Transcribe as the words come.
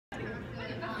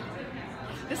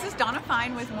This is Donna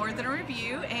Fine with More Than a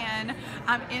Review, and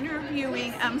I'm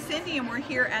interviewing Cindi, and we're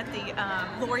here at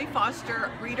the Lori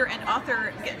Foster Reader and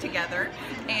Author Get-Together,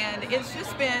 and it's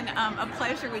just been a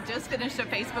pleasure. We just finished a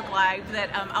Facebook Live that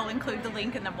I'll include the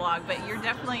link in the blog, but you're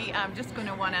definitely just going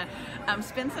to want to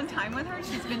spend some time with her.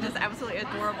 She's been just absolutely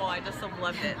adorable. I just have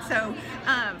loved it. So,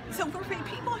 so for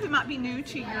people who might be new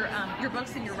to your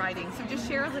books and your writing, so just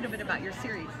share a little bit about your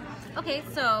series. Okay,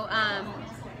 so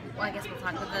well, I guess we'll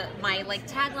talk about my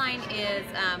tagline is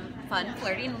fun,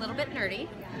 flirty, and a little bit nerdy.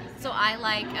 So I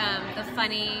like the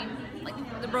funny, like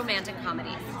the romantic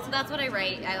comedies. So that's what I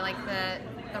write. I like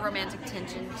the romantic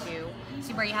tension too.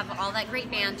 So where you have all that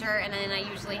great banter, and then I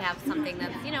usually have something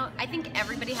that's, you know, I think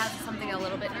everybody has something a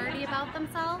little bit nerdy about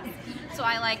themselves. So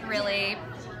I like really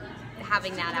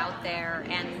having that out there,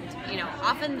 and you know,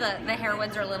 often the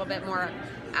heroines are a little bit more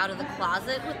out of the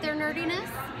closet with their nerdiness,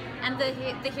 and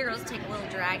the heroes take a little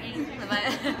dragging.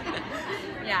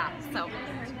 Yeah, so.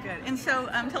 Good. And so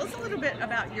tell us a little bit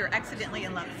about your Accidentally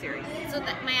in Love series. So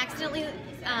my Accidentally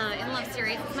in Love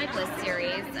series is my Bliss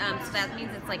series, so that means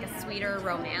it's like a sweeter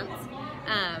romance.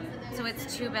 So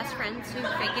it's two best friends who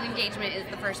fake an engagement is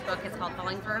the first book. It's called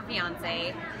Falling for a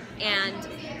Fiance. And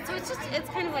so it's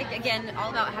kind of like, again, all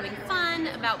about having fun,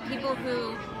 about people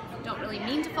who don't really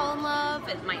mean to fall in love.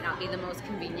 It might not be the most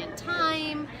convenient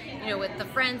time. You know, with the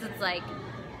friends, it's like,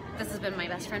 this has been my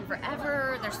best friend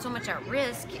forever. There's so much at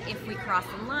risk if we cross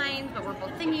the lines, but we're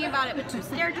both thinking about it, but too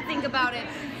scared to think about it.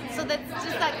 So that's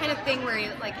just that kind of thing where you,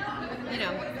 like, you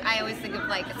know, I always think of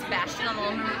like Sebastian on The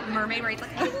Little Mermaid, where he's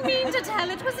like, I didn't mean to tell,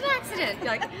 it was an accident.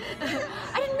 Like,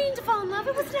 I didn't mean to fall in love,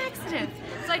 it was an accident.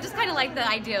 So I just kind of like the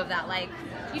idea of that, like,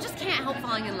 you just can't help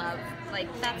falling in love. Like,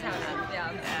 that's how it is.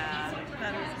 Yeah,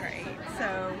 that is great.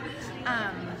 So,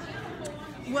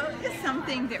 what is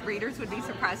something that readers would be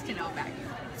surprised to know about you?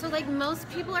 So, like, most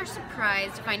people are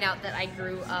surprised to find out that I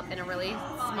grew up in a really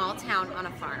small town on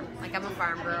a farm. Like, I'm a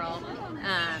farm girl.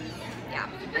 Yeah,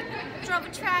 like, drove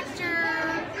a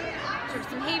tractor, took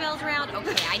some hay bales around.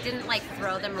 Okay, I didn't like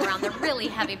throw them around; they're really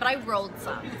heavy, but I rolled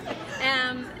some.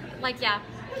 Like, yeah,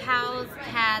 cows,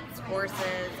 cats,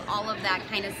 horses, all of that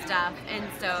kind of stuff. And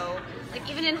so, like,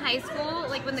 even in high school,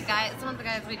 like when some of the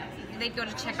guys they'd go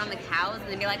to check on the cows, and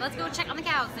they'd be like, let's go check on the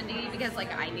cows, Cindi, because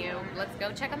like I knew, let's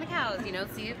go check on the cows, you know,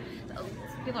 see if,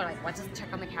 people are like, what does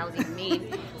check on the cows even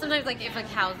mean? Sometimes, like, if a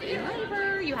cow's in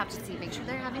labor, you have to make sure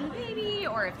they're having a baby,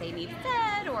 or if they need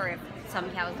fed, or if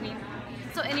some cows need.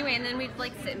 So anyway, and then we'd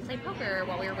like sit and play poker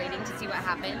while we were waiting to see what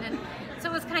happened, and so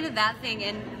it was kind of that thing.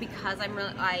 And because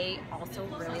I also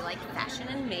really like fashion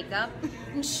and makeup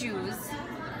and shoes,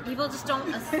 people just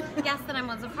don't guess that I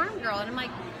was a farm girl, and I'm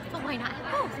like, but why not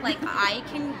have both? Like, I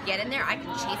can get in there, I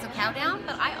can chase a cow down,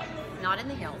 but not in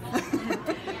the hills.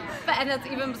 And that's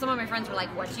even some of my friends were like,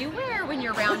 what do you wear when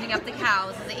you're rounding up the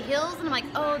cows? Is it heels? And I'm like,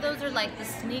 oh, those are like the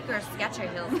sneaker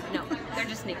Skechers heels. No, they're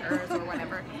just sneakers or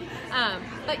whatever.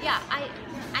 But yeah,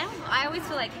 I always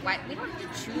feel like we don't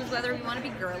have to choose whether we want to be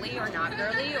girly or not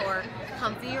girly, or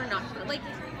comfy or not. Like,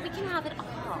 we can have it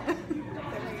all.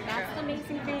 That's the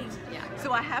amazing thing. Yeah.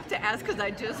 So I have to ask, because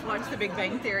I just watched The Big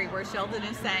Bang Theory, where Sheldon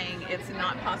is saying it's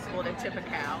not possible to tip a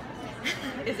cow.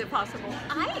 Is it possible?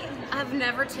 I have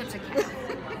never tipped a cow.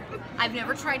 I've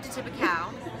never tried to tip a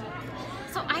cow.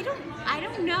 So I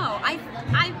don't know.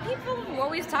 People have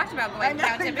always talked about going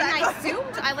cow tipping. Exactly.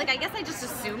 I guess I just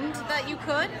assumed that you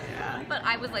could. Yeah. But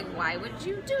I was like, why would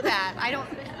you do that? I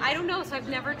don't know. So I've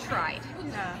never tried.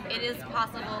 Yeah. It is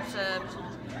possible to.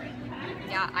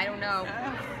 Yeah, I don't know.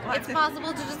 It's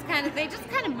possible to just they just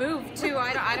kind of move too.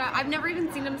 I've never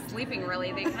even seen them sleeping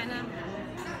really. They kind of.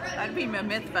 That'd be my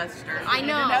myth buster. I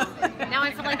know. Now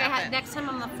I feel like next time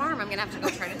I'm on the farm, I'm gonna have to go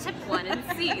try to tip one and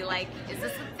see, like, is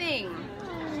this a thing?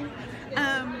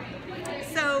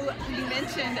 So you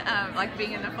mentioned like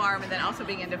being in the farm and then also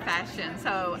being into fashion.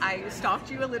 So I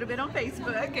stalked you a little bit on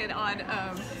Facebook and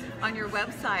on your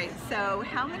website. So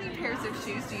how many pairs of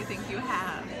shoes do you think you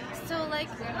have? So, like,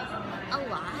 a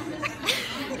lot.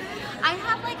 I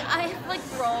have like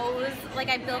rows. Like,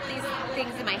 I built these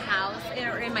things in my house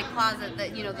or in my closet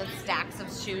that, you know, the stacks of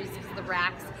shoes, the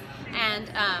racks. And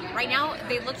right now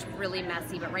they looked really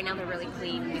messy, but right now they're really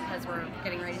clean because we're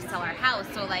getting ready to sell our house.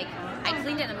 So like, I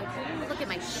cleaned it and I'm like, oh, look at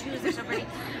my shoes, they're so pretty.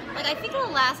 Like, I think the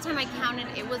last time I counted,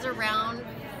 it was around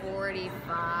 45.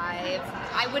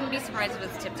 I wouldn't be surprised if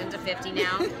it was tipped into 50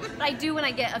 now. But I do when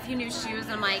I get a few new shoes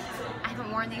and I'm like, I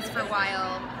haven't worn these for a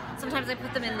while. Sometimes I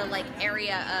put them in the like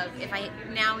area of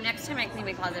next time I clean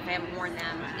my closet, if I haven't worn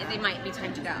them, they might be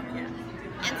time to go. Yeah.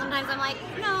 And sometimes I'm like,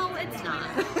 no, it's not.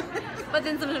 But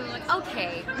then sometimes I'm like,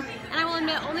 okay. And I will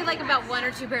admit, only like about 1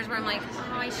 or 2 pairs where I'm like,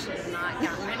 oh, I should have not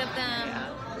gotten rid of them.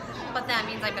 But that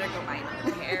means I better go buy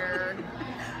another pair.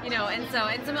 You know, and so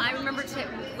I remember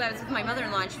when I was with my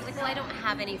mother-in-law, and she was like, well, I don't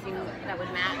have anything that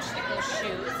would match those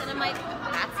shoes. And I'm like,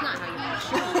 that's not how you buy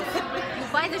shoes.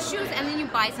 You buy the shoes, and then you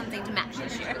buy something to match the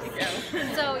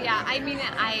shoes. So yeah, I mean,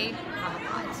 I have a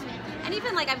lot. And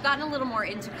even like I've gotten a little more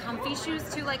into comfy shoes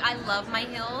too. Like I love my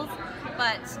heels,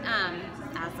 but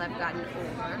as I've gotten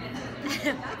older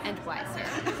and wiser,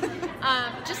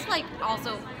 just like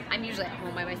also I'm usually at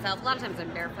home by myself. A lot of times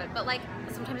I'm barefoot, but like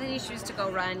sometimes I need shoes to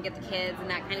go run, get the kids and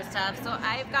that kind of stuff. So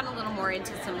I've gotten a little more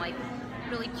into some like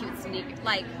really cute sneakers,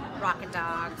 like Rocket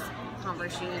Dogs,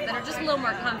 Converse shoes that are just a little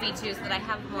more comfy too, so that I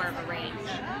have more of a range.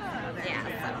 Yeah,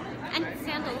 so. And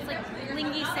sandals, like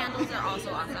blingy sandals are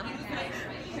also awesome.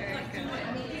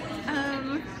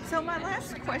 So my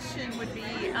last question would be,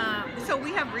 so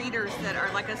we have readers that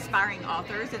are like aspiring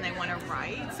authors and they want to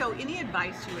write. So any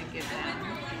advice you would give them?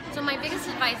 So my biggest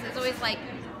advice is always like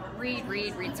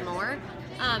read some more.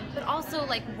 But also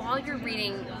like while you're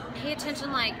reading, pay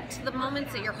attention like to the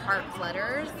moments that your heart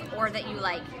flutters or that you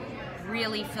like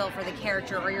really feel for the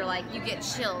character or you're like, you get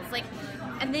chills. Like,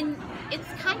 and then it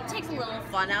kind of takes a little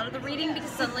fun out of the reading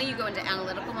because suddenly you go into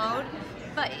analytical mode.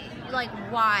 But like,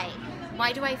 why?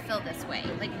 Why do I feel this way?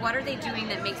 Like, what are they doing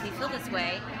that makes me feel this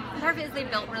way? And part of it is they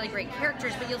built really great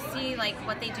characters, but you'll see like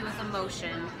what they do with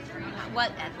emotion,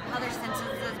 how their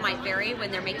sentences might vary when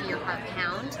they're making your heart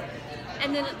pound.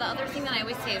 And then the other thing that I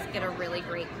always say is get a really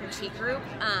great critique group.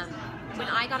 When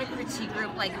I got a critique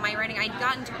group, like my writing, I'd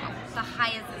gotten to the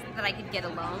highest that I could get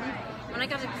alone. When I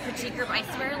got a critique group, I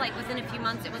swear, like within a few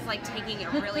months, it was like taking a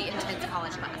really intense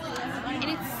college class. And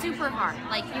it's super hard.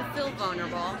 Like you feel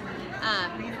vulnerable.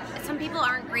 Some people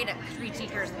aren't great at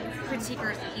critiquers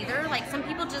either. Like some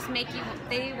people just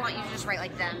they want you to just write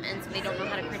like them, and so they don't know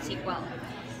how to critique well.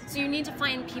 So you need to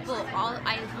find people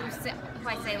who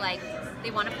I say like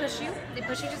they want to push you, they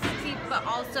push you to succeed, but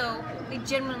also they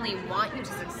genuinely want you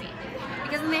to succeed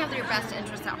because then they have your best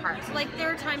interests at heart. So like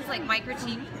there are times like my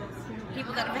critique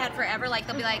people that I've had forever, like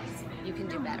they'll be like, you can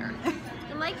do better.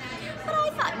 I'm like, but I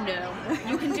thought no,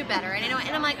 you can do better, and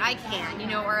I'm like, I can, you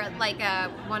know, or like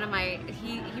one of my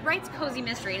he writes cozy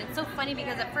mystery, and it's so funny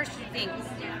because at first you think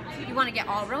you want to get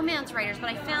all romance writers, but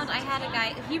I found I had a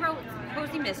guy, he wrote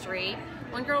cozy mystery.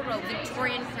 One girl wrote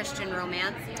Victorian Christian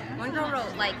romance. One girl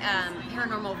wrote like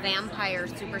paranormal vampire,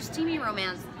 super steamy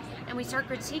romance. And we started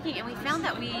critiquing, and we found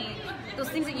that those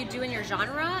things that you do in your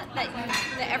genre that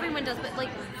everyone does, but like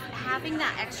having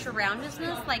that extra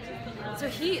roundedness, like so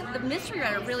the mystery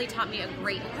writer really taught me a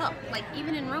great hook. Like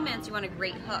even in romance, you want a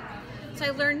great hook. So I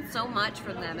learned so much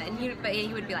from them, and he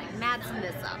would be like, Madsen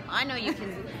this up. I know you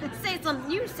can say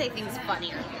something. You say things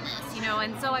funnier than this, you know.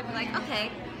 And so I'd be like, okay,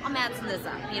 I'll Madsen this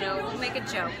up, you know. We'll make a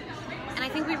joke. And I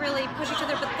think we really push each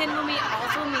other. But then when we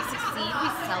succeed, we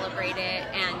celebrate it,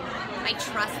 and I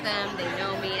trust them. They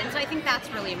know me, and so I think that's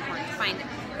really important to find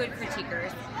good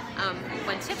critiquers.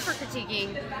 One tip for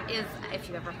critiquing is, if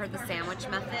you ever heard the sandwich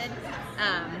method,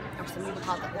 or some people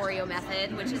call it the Oreo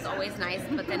method, which is always nice,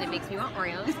 but then it makes me want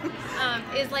Oreos,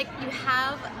 is like you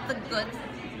have the good,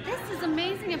 this is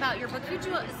amazing about your book, you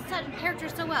do a character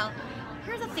so well,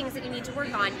 here are the things that you need to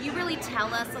work on. You really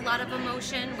tell us a lot of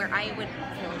emotion where I would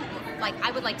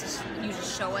like you to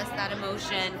show us that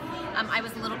emotion. I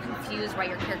was a little confused why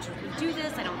your character would do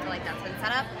this. I don't feel like that's been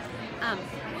set up.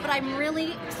 But I'm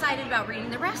really excited about reading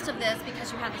the rest of this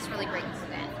because you have this really great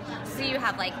event. So you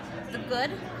have like the good,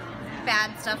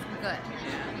 bad stuff, good.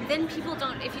 Then people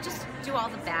don't, if you just do all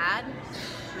the bad,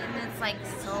 and it's like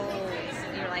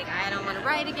you're like, I don't want to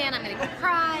write again, I'm going to go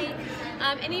cry.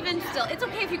 And even still, it's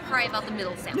okay if you cry about the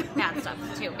middle bad stuff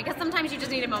too, because sometimes you just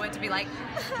need a moment to be like,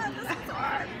 this is so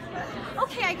hard.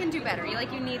 Okay, I can do better.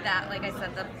 You need that, like I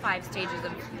said, the 5 stages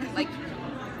of like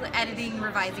editing,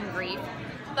 revising, grief.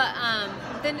 But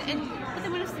then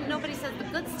when nobody says the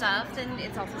good stuff, then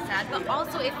it's also sad. But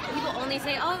also, if people only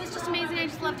say, "Oh, it was just amazing, I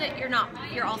just loved it,"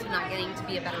 you're also not getting to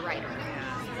be a better writer.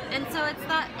 And so it's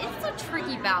a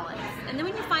tricky balance. And then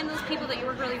when you find those people that you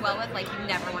work really well with, like you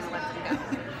never want to let them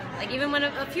go. Like even when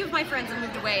a few of my friends have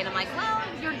moved away, and I'm like, well,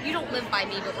 you don't live by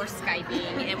me, but we're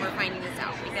Skyping and we're finding this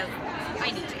out because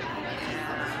I need to.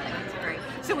 That's great.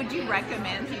 So would you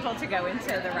recommend people to go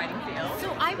into the writing field?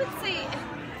 So I would say,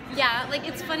 yeah, like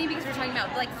it's funny because we're talking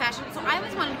about like fashion. So I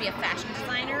always wanted to be a fashion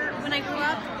designer when I grew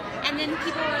up, and then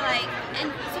people were like,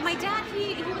 and so my dad,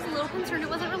 he was a little concerned it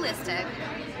wasn't realistic,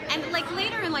 and like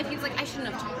later in life he was like, I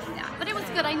shouldn't have told you that, but it was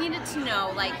good. I needed to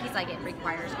know, like he's like, it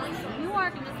requires going to New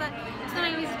York and that. So then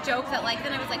I always joke that like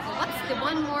then I was like, well, what's the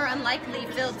one more unlikely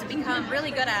field to become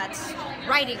really good at?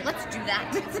 Writing. Let's do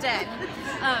that instead.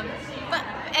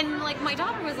 And like my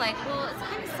daughter was like, well, it's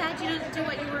kind of sad you didn't do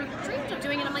what you were dreamed of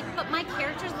doing, and I'm like, but my character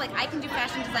like I can do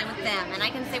fashion design with them, and I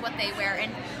can say what they wear,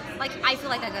 and like I feel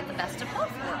like I got the best of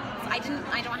both worlds. I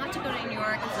don't have to go to New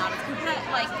York. It's not as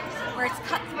like where it's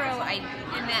cutthroat.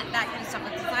 And that kind of stuff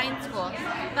with design school.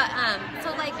 But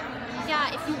so like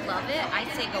yeah, if you love it, I'd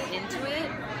say go into it.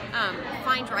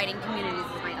 Find writing communities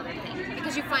is my other thing,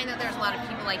 because you find that there's a lot of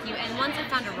people like you. And once I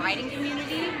found a writing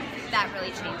community, that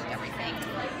really changed everything.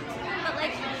 But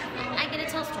like, I get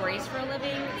to tell stories for a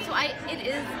living, so I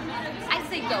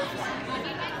say go for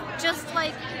it. Just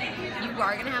like, you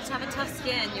are gonna have to have a tough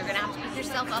skin. You're gonna have to pick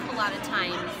yourself up a lot of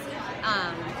times.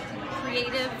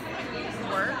 Creative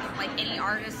work, like any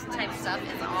artist type stuff,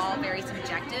 is all very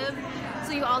subjective.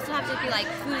 So you also have to be like,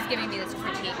 who's giving me this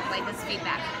critique, like this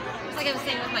feedback? It's like I was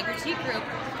saying with my critique group,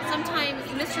 sometimes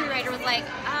the mystery writer was like,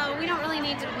 oh, we don't really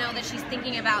need to know that she's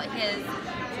thinking about his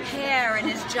hair and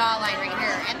his jawline right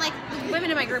here. And like, women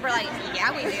in my group are like,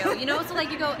 yeah, we do. You know, so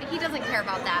like you go, he doesn't care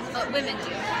about that, but women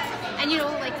do. And you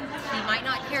know, like, he might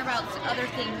not care about other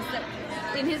things that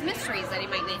in his mysteries that he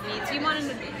might need. So you want him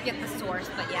to get the source,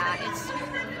 but yeah,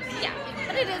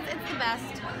 but it's the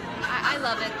best. I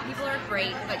love it. People are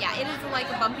great, but yeah, it is like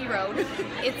a bumpy road.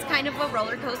 It's kind of a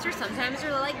roller coaster. Sometimes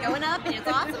you're like going up and it's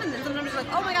awesome, and then sometimes you're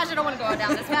like, oh my gosh, I don't want to go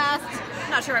down this fast.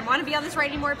 I'm not sure I want to be on this ride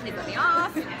anymore. Please let me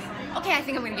off. Okay, I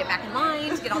think I'm going to get back in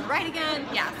line to get on the ride again.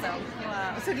 Yeah, so.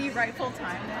 Wow. So do you write full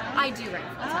time now? I do write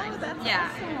full time. Oh, that's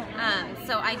awesome.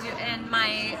 So I do, and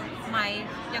my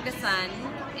youngest son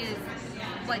is,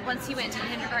 like, once he went to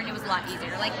kindergarten, it was a lot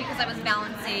easier. Like, because I was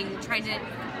balancing, trying to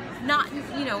not,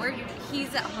 you know, where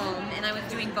he's at home and I was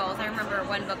doing both. I remember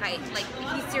one book, he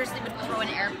seriously would throw an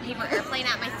paper airplane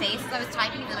at my face as I was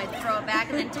typing, and then I'd throw it back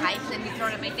and then type, and then we'd throw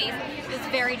it at my face. It was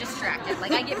very distracted.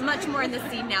 Like, I get much more in the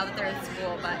scene now that they're in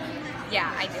school, but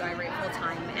yeah, I do. I write full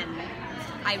time, and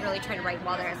I really try to write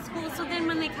while they're at school, so then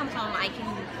when they come home, I can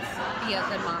be a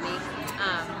good mommy.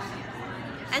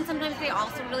 And sometimes they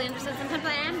also really understand. Sometimes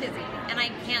I am busy, and I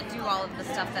can't do all of the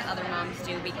stuff that other moms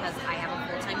do because I have a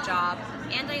full-time job,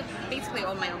 and I basically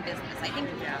own my own business. I think,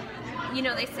 you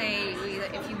know, they say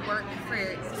if you work for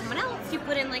someone else, you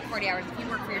put in like 40 hours. If you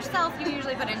work for yourself, you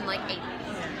usually put in like 8.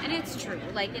 And it's true.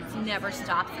 Like, it's never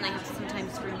stops, and I have to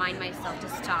sometimes remind myself to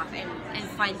stop and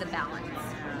find the balance.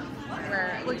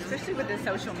 Where, well, especially with the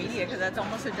social media, because that's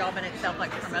almost a job in itself,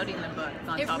 like promoting the book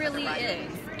on top of the writing. It really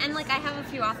is. And like, I have a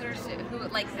few authors who,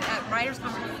 like, at writers'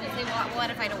 conferences, they say, well, what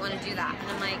if I don't want to do that?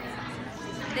 And I'm like,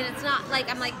 then it's not, like,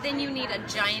 I'm like, then you need a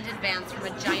giant advance from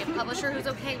a giant publisher who's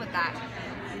okay with that.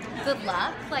 Good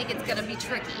luck. Like, it's going to be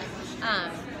tricky.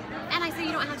 And I say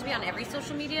you don't have to be on every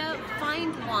social media.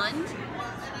 Find one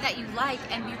that you like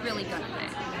and be really good at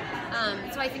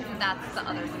it. So I think that's the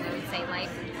other thing I would say. Like,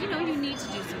 you know, you need to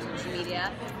do some social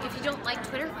media. If you don't like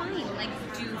Twitter, fine. Like,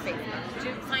 do Facebook.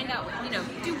 Do find out, you know,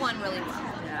 do one really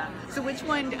well. Yeah. So which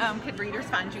one could readers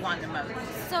find you on the most?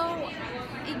 So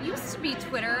it used to be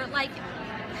Twitter, like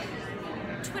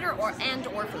Twitter or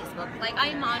Facebook. Like,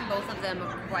 I'm on both of them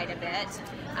quite a bit.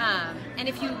 And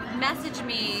if you message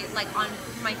me, like, on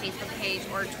my Facebook page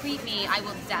or tweet me, I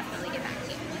will definitely get back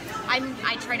to you.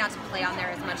 I try not to play on there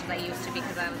as much as I used to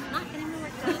because I was not getting the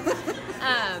work done.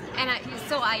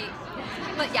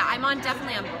 But yeah, I'm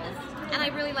definitely on both. And I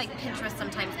really like Pinterest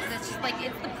sometimes because it's just like,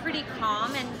 it's the pretty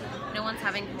calm and no one's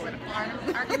having political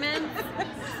arguments.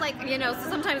 It's like, you know, so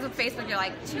sometimes with Facebook you're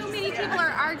like, too many people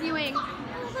are arguing.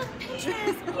 Oh, look,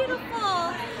 Pinterest, beautiful.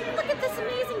 Look at this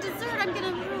amazing dessert I'm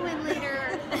gonna ruin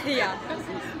later. Yeah.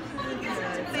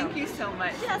 Thank you so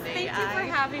much. Yes, Cindi. thank you for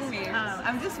having me.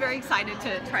 I'm just very excited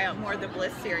to try out more of the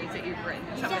Bliss series that you've written,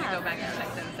 so I'm going to go back and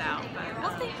check those out.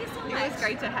 Well, thank you so much. It was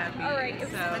great to have you. All right, it was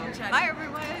fun to chat. Bye,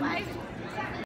 everyone. Bye.